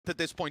at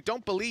this point.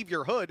 Don't believe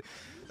your hood.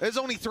 There's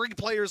only 3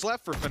 players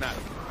left for Fnatic.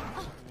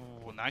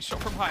 Ooh, nice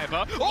shot from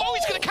H1ber. Oh,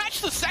 he's going to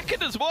catch the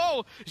second as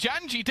well.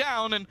 Janji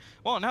down, and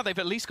well, now they've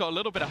at least got a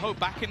little bit of hope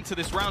back into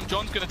this round.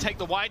 John's going to take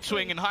the wide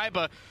swing, and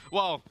H1ber,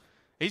 well,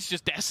 he's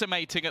just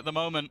decimating at the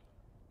moment.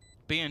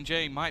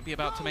 B&J might be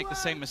about to make the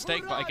same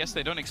mistake, but I guess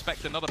they don't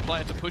expect another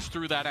player to push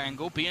through that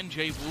angle.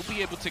 B&J will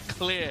be able to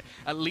clear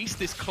at least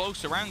this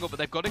closer angle, but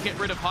they've got to get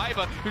rid of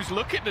H1ber, who's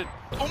looking to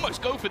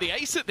almost go for the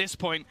ace at this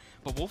point,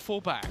 but will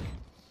fall back.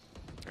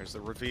 There's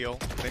the reveal.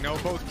 They know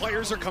both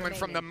players are coming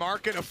from the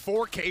market of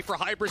 4K for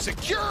H1ber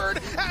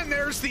secured, and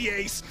there's the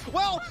ace.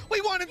 Well,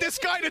 we wanted this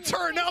guy to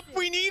turn up.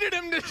 We needed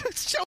him to show